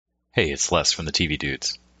Hey, it's Les from the TV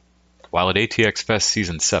Dudes. While at ATX Fest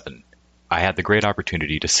Season 7, I had the great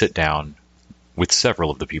opportunity to sit down with several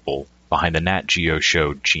of the people behind the Nat Geo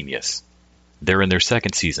show Genius. They're in their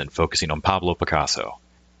second season focusing on Pablo Picasso,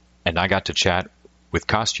 and I got to chat with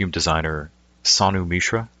costume designer Sonu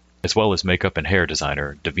Mishra, as well as makeup and hair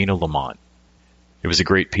designer Davina Lamont. It was a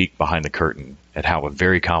great peek behind the curtain at how a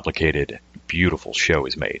very complicated, beautiful show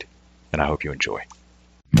is made, and I hope you enjoy.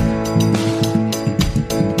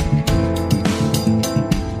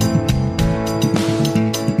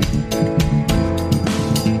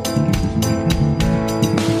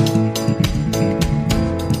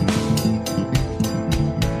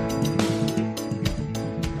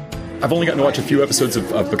 I've only gotten to watch a few episodes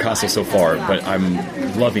of Picasso so far, but I'm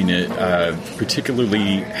loving it,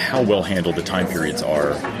 particularly how well handled the time periods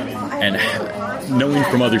are, and knowing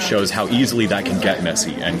from other shows how easily that can get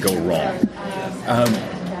messy and go wrong.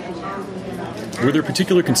 Were there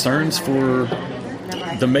particular concerns for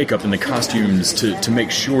the makeup and the costumes to make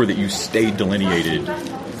sure that you stayed delineated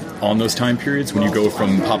on those time periods when you go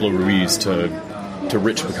from Pablo Ruiz to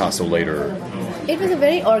Rich Picasso later? It was a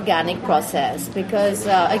very organic process because,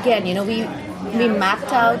 again, we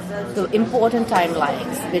mapped out the important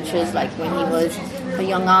timelines, which is like when he was a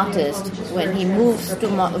young artist, when he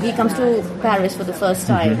he comes to Paris for the first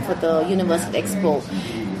time for the Universal Expo.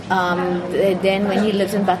 Then when he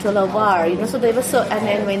lives in Bateau-Lavoir, so there was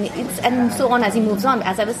and then and so on as he moves on.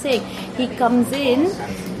 As I was saying, he comes in.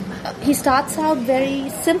 He starts out very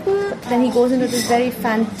simple, then he goes into this very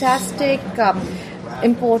fantastic.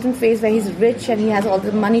 Important phase where he's rich and he has all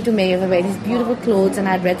the money to wear these beautiful clothes, and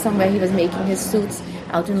I'd read somewhere he was making his suits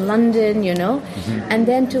out in London, and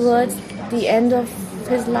then towards the end of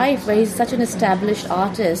his life where he's such an established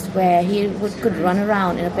artist where he could run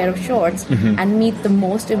around in a pair of shorts and meet the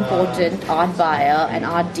most important art buyer and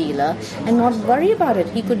art dealer and not worry about it.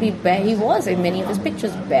 He could be he was in many of his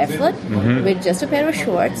pictures barefoot with just a pair of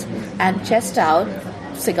shorts and chest out,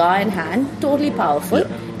 cigar in hand, totally powerful,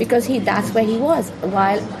 because that's where he was.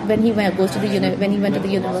 While when he went to the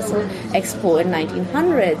Universal Expo in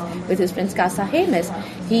 1900 with his friend Casa Hemes,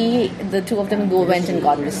 the two of them went and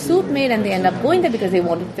got a suit made, and they end up going there because they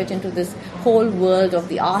wanted to fit into this whole world of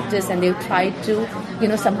the artist, and they tried to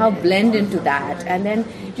somehow blend into that. And then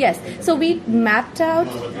so we mapped out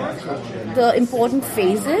the important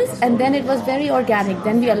phases, and then it was very organic.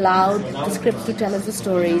 Then we allowed the script to tell us the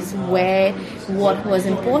stories, what was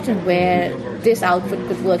important, where this outfit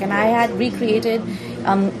could work. And I had recreated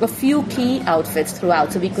a few key outfits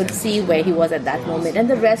throughout, so we could see where he was at that moment. And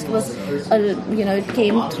the rest was, it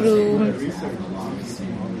came through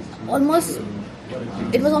almost...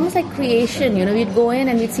 It was almost like creation, we'd go in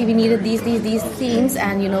and we'd see we needed these themes,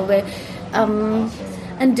 and,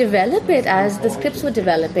 and develop it as the scripts were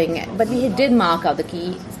developing. But we did mark out the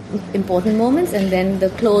key important moments, and then the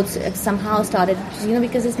clothes somehow started,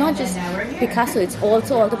 because it's not just Picasso, it's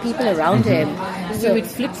also all the people around him. So we'd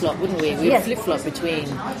flip-flop, wouldn't we? We'd flip-flop between,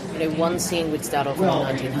 one scene would start off in the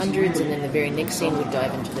 1900s, and then the very next scene would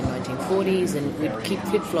dive into the 1940s, and we'd keep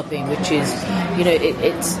flip-flopping, which is,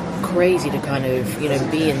 it's crazy to kind of,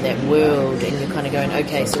 be in that world, and you're kind of going,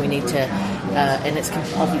 okay, so we need to, and it's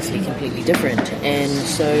obviously completely different. And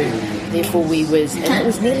so, therefore, and it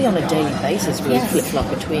was nearly on a daily basis, we would flip-flop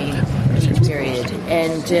between each period.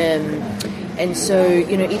 And so,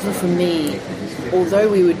 even for me, although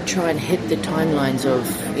we would try and hit the timelines of,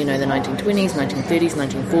 the 1920s, 1930s,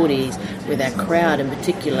 1940s, with our crowd in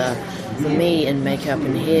particular, for me in makeup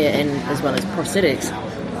and hair, and as well as prosthetics,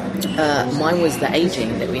 mine was the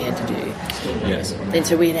aging that we had to do. Yes. And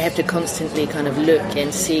so we'd have to constantly kind of look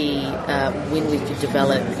and see when we could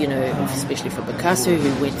develop, especially for Picasso,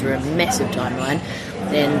 who went through a massive timeline,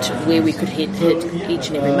 and where we could hit each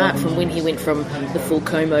and every mark, from when he went from the full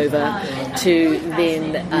comb over to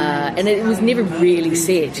then, and it was never really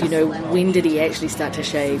set, when did he actually start to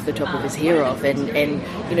shave the top of his hair off, and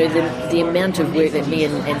the amount of work that me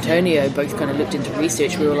and Antonio both kind of looked into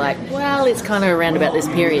research, we were like, well, it's kind of around about this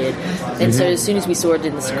period. And so as soon as we saw it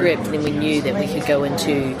in the script, then we knew that we could go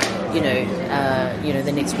into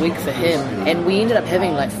the next wig for him, and we ended up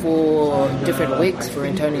having like 4 different wigs for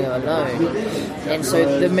Antonio alone. And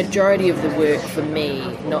so the majority of the work for me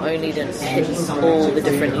not only did hit all the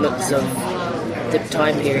different looks of the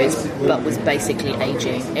time periods, but was basically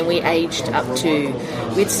aging. And we aged we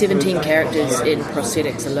had 17 characters in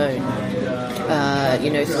prosthetics alone,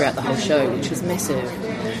 throughout the whole show, which was massive.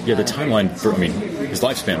 Yeah, the timeline his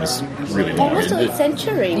lifespan was really long. Almost a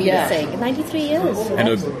century, you were saying, 93 years. And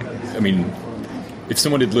if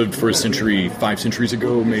someone had lived for a century 5 centuries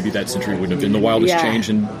ago, maybe that century wouldn't have been the wildest change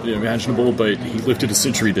imaginable, but he lived in a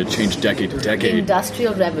century that changed decade to decade.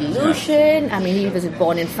 Industrial Revolution. I mean, he was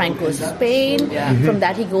born in Franco's Spain. From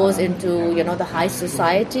that he goes into, the high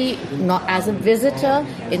society, not as a visitor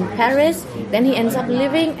in Paris. Then he ends up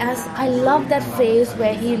living I love that phase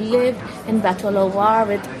where he lived in Bateau Loire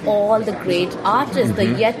with all the great artists, the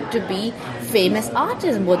yet-to-be famous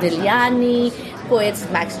artists, Modigliani, poets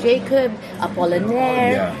Max Jacob,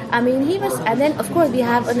 Apollinaire. I mean, he was, and then of course we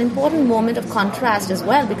have an important moment of contrast as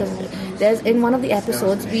well, because there's in one of the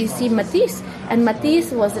episodes we see Matisse, and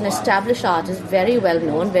Matisse was an established artist, very well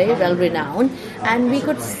known, very well renowned, and we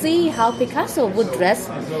could see how Picasso would dress.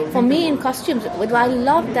 For me, in costumes, I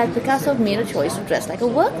loved that Picasso made a choice to dress like a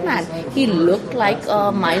workman. He looked like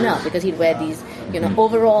a miner because he'd wear these,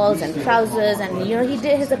 overalls and trousers, and he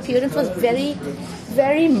did, his appearance was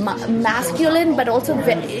very masculine, but also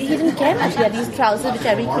he didn't care much. He had these trousers which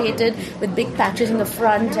I recreated with big patches in the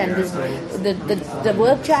front and the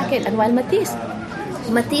work jacket. And while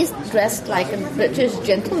Matisse dressed like a British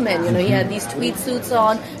gentleman, he had these tweed suits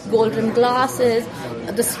on, golden glasses,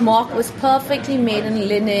 the smock was perfectly made in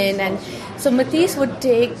linen, and so Matisse would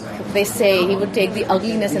take the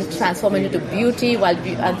ugliness and transform it into beauty, while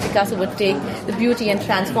Picasso would take the beauty and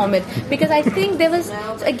transform it. Because I think there was,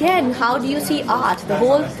 again, how do you see art? The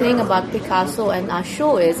whole thing about Picasso and our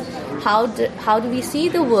show is how do we see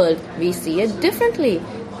the world? We see it differently.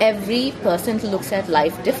 Every person looks at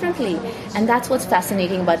life differently, and that's what's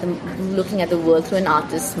fascinating about looking at the world through an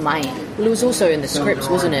artist's mind. Well, it was also in the scripts,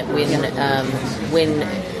 wasn't it?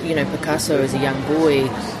 When Picasso as a young boy,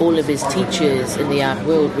 all of his teachers in the art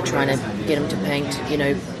world were trying to get him to paint,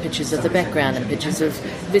 pictures of the background and pictures of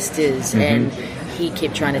vistas, and he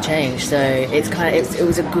kept trying to change. So it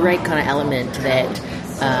was a great kind of element that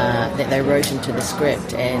they wrote into the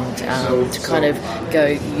script, and to kind of go,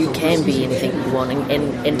 you can be anything you want,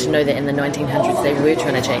 and to know that in the 1900s they were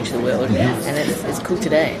trying to change the world, and it's cool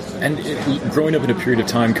today. And growing up in a period of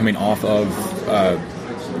time coming off of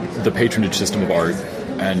the patronage system of art,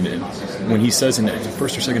 and when he says in the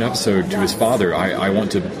first or second episode to his father, I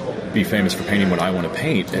want to be famous for painting what I want to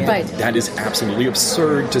paint, and that is absolutely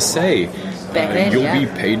absurd to say. You'll be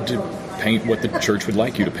paid to paint what the church would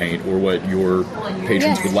like you to paint, or what your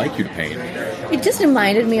patrons would like you to paint. It just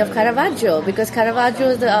reminded me of Caravaggio, because Caravaggio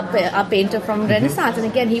is a painter from Renaissance, and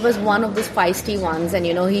again he was one of those feisty ones, and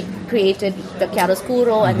he created the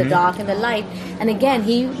chiaroscuro and the dark and the light, and again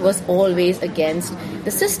he was always against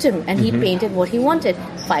the system, and he painted what he wanted.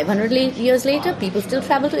 500 years later, people still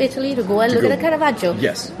travel to Italy to go and look at a Caravaggio.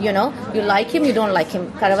 Yes. You like him, you don't like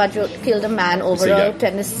him. Caravaggio killed a man over a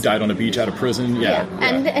tennis... Died on a beach out of prison,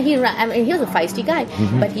 And he was a feisty guy,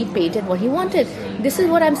 but he painted what he wanted. This is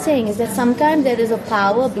what I'm saying, is that sometimes there is a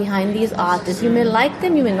power behind these artists. You may like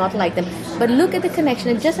them, you may not like them, but look at the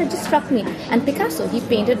connection. It just struck me. And Picasso, he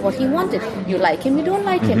painted what he wanted. You like him, you don't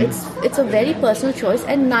like him. It's a very personal choice,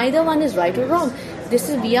 and neither one is right or wrong.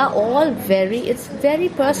 We are all it's very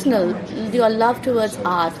personal. Your love towards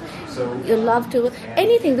art, your love to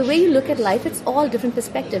anything, the way you look at life, it's all different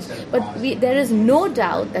perspectives. But there is no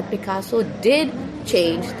doubt that Picasso did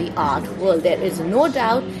change the art world. There is no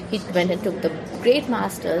doubt he went and took the great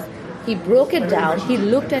masters, he broke it down, he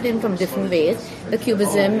looked at it from different ways, the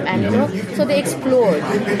cubism, and so they explored,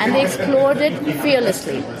 and they explored it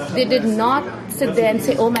fearlessly. They did not sit there and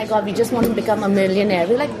say, oh my God, we just want to become a millionaire.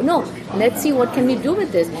 We're like, no, let's see what can we do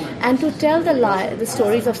with this. And to tell the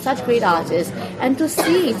stories of such great artists, and to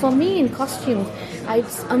see, for me in costume,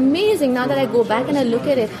 it's amazing now that I go back and I look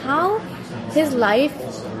at it, how his life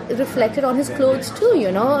reflected on his clothes too,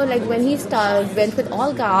 like when he went with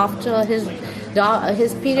Olga after his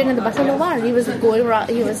period in the Bateau Loire, he was going around,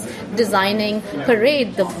 he was designing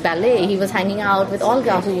Parade, the ballet, he was hanging out with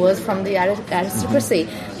Olga, who was from the aristocracy.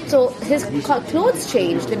 So his clothes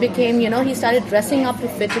changed. It became, he started dressing up to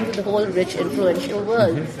fit into the whole rich, influential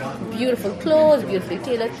world. Beautiful clothes, beautifully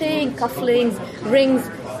tailored things, cufflinks, rings.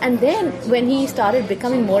 And then when he started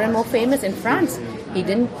becoming more and more famous in France, he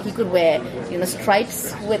could wear,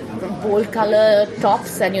 stripes with bold color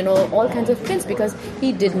tops and, all kinds of prints, because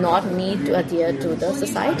he did not need to adhere to the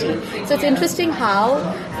society. So it's interesting how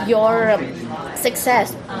your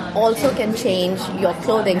success also can change your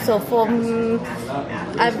clothing. So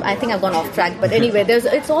I think I've gone off track, but anyway,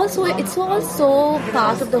 it's also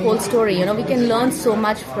part of the whole story. We can learn so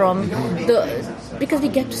much from because we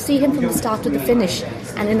get to see him from the start to the finish,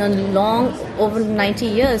 and in a long, over 90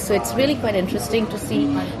 years. So it's really quite interesting to see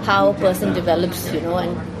how a person develops, and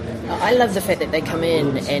I love the fact that they come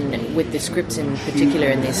in, and with the scripts in particular,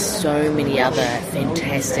 and there's so many other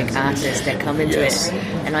fantastic artists that come into it.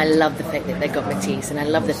 And I love the fact that they got Matisse, and I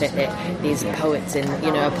love the fact that there's poets and,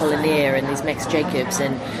 you know, Apollinaire, and there's Max Jacobs,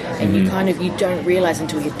 and you don't realise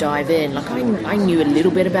until you dive in. Like, I knew a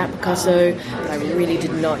little bit about Picasso, but I really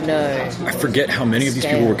did not know. I forget how many of these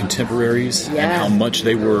people were contemporaries and how much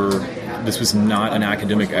they were. This was not an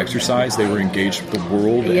academic exercise. They were engaged with the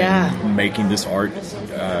world and making this art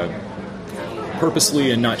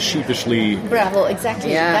purposely and not sheepishly. Bravo,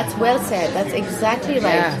 exactly. Yeah. That's well said. That's exactly right.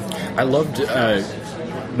 Yeah. I loved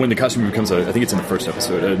when the costume becomes I think it's in the first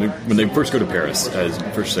episode, when they first go to Paris,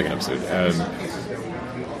 first or second episode,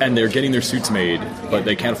 and they're getting their suits made, but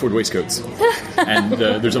they can't afford waistcoats. And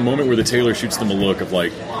there's a moment where the tailor shoots them a look of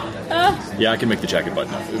like, yeah, I can make the jacket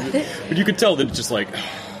button up. But you could tell that it's just like...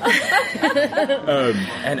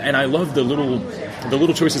 and I love the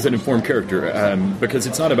little choices that inform character, because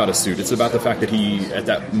it's not about a suit. It's about the fact that he, at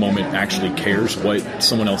that moment, actually cares what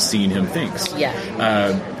someone else seeing him thinks. Yeah.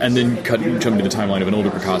 And then jump into the timeline of an older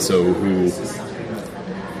Picasso who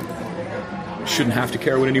shouldn't have to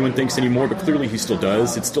care what anyone thinks anymore, but clearly he still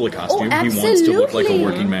does. It's still a costume. Oh, he wants to look like a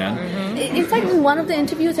working man. In fact, in one of the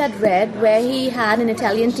interviews I'd read where he had an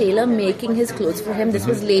Italian tailor making his clothes for him, this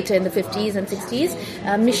was later in the 50s and 60s,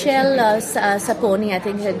 Michel Saponi, I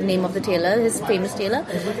think is the name of the tailor, his famous tailor,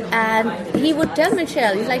 and he would tell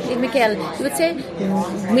Michel, he's like, Michel, he would say,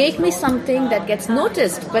 make me something that gets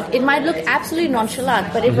noticed, but it might look absolutely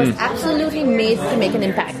nonchalant, but it was absolutely made to make an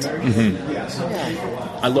impact.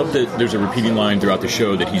 I love that there's a repeating line throughout the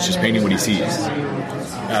show that he's just painting what he sees,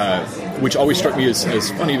 which always struck me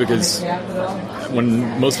as funny, because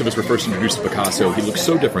when most of us were first introduced to Picasso, he looked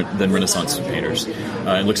so different than Renaissance painters,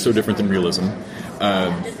 and looked so different than realism,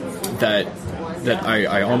 that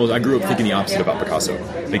I grew up thinking the opposite about Picasso.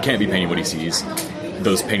 They can't be painting what he sees.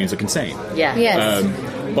 Those paintings look insane. Yeah. Yes.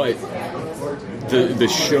 But the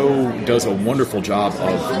show does a wonderful job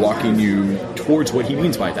of walking you towards what he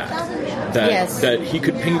means by that. That he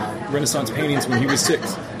could paint Renaissance paintings when he was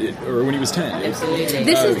 6 or when he was 10. Absolutely.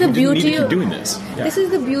 This is the beauty. He didn't need to keep doing this. Yeah. This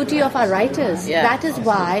is the beauty of our writers. Yeah. That is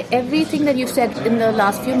why everything that you've said in the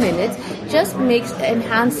last few minutes just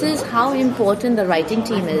enhances how important the writing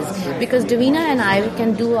team is. Because Davina and I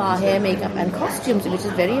can do our hair, makeup, and costumes, which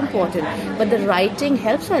is very important. But the writing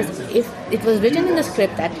helps us. If it was written in the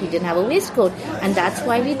script that he didn't have a waistcoat, and that's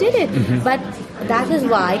why we did it. But that is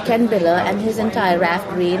why Ken Biller and his entire Ralph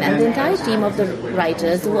Green and the entire team of the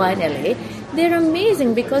writers who are in LA, they're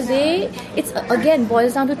amazing, because it's again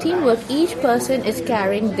boils down to teamwork. Each person is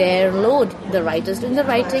carrying their load. The writer's doing the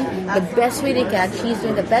writing the best way they can. She's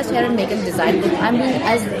doing the best hair and makeup design. I'm doing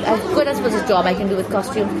as good as was a job I can do with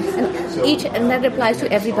costume, and that applies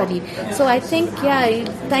to everybody. So I think,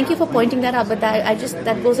 thank you for pointing that out. But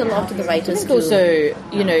that goes a lot to the writers too. Also,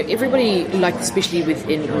 everybody, like especially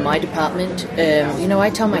within my department, I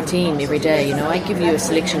tell my team every day, I give you a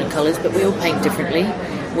selection of colours, but we all paint differently.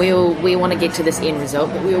 We want to get to this end result,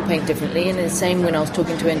 but we all paint differently. And the same when I was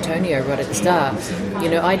talking to Antonio right at the start.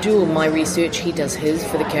 I do all my research, he does his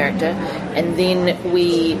for the character, and then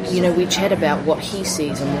we chat about what he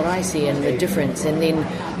sees and what I see and the difference, and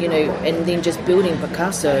then just building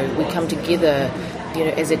Picasso, we come together,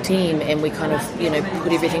 as a team, and we kind of,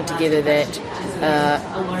 put everything together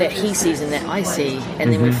that he sees and that I see,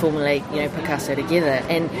 and then we formulate, Picasso together.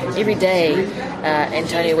 And every day,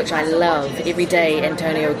 Antonio, which I love, every day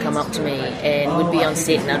Antonio would come up to me and would be on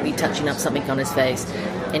set, and I'd be touching up something on his face,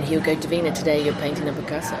 and he'll go, Davina, today you're painting a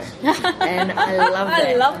Picasso. And I love that.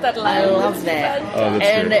 I love that line. I love that. Oh,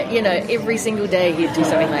 that's great. Every single day he'd do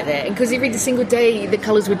something like that. And because every single day the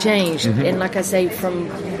colours would change. And like I say, from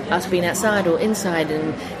us being outside or inside,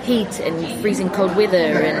 and heat and freezing cold weather.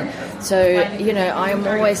 And so, I'm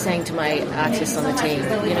always saying to my artists on the team,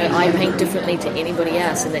 I paint differently to anybody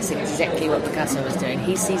else, and that's exactly what Picasso was doing.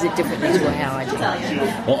 He sees it differently to how I do.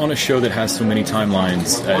 Well, on a show that has so many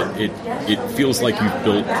timelines, it feels like you've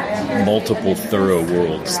built multiple thorough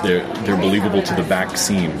worlds. They're believable to the back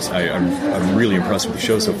seams. I'm really impressed with the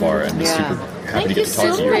show so far, and super happy to get to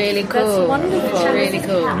talk to you. Really cool. That's wonderful. Really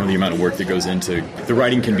cool. I know the amount of work that goes into the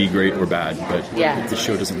writing can be great or bad, but the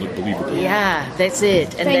show doesn't look believable. Yeah, that's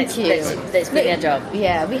it. And Thank you. That's been our job.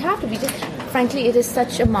 Yeah, we have to be. Frankly, it is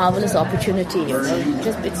such a marvelous opportunity.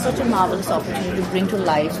 It's such a marvelous opportunity to bring to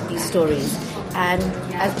life these stories. And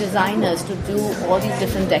as designers, to do all these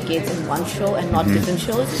different decades in one show and not different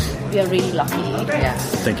shows, we are really lucky. Yeah.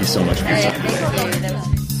 Thank you so much for your time. Thank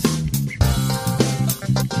you.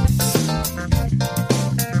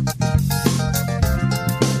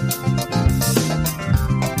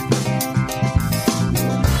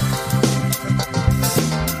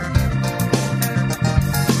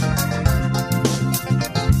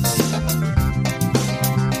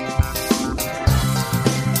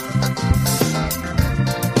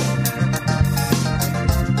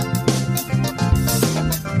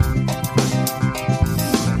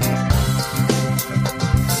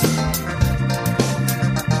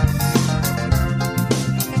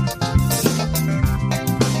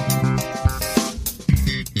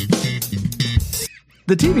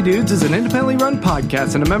 The TV Dudes is an independently run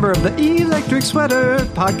podcast and a member of the Electric Sweater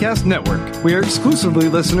Podcast Network. We are exclusively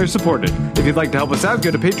listener-supported. If you'd like to help us out,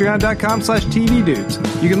 go to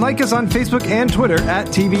patreon.com/tvdudes. You can like us on Facebook and Twitter at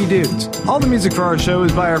TV Dudes. All the music for our show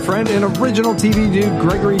is by our friend and original TV dude,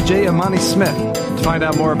 Gregory J. Amani Smith. To find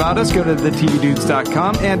out more about us, go to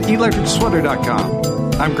thetvdudes.com and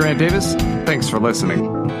electricsweater.com. I'm Grant Davis. Thanks for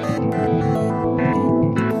listening.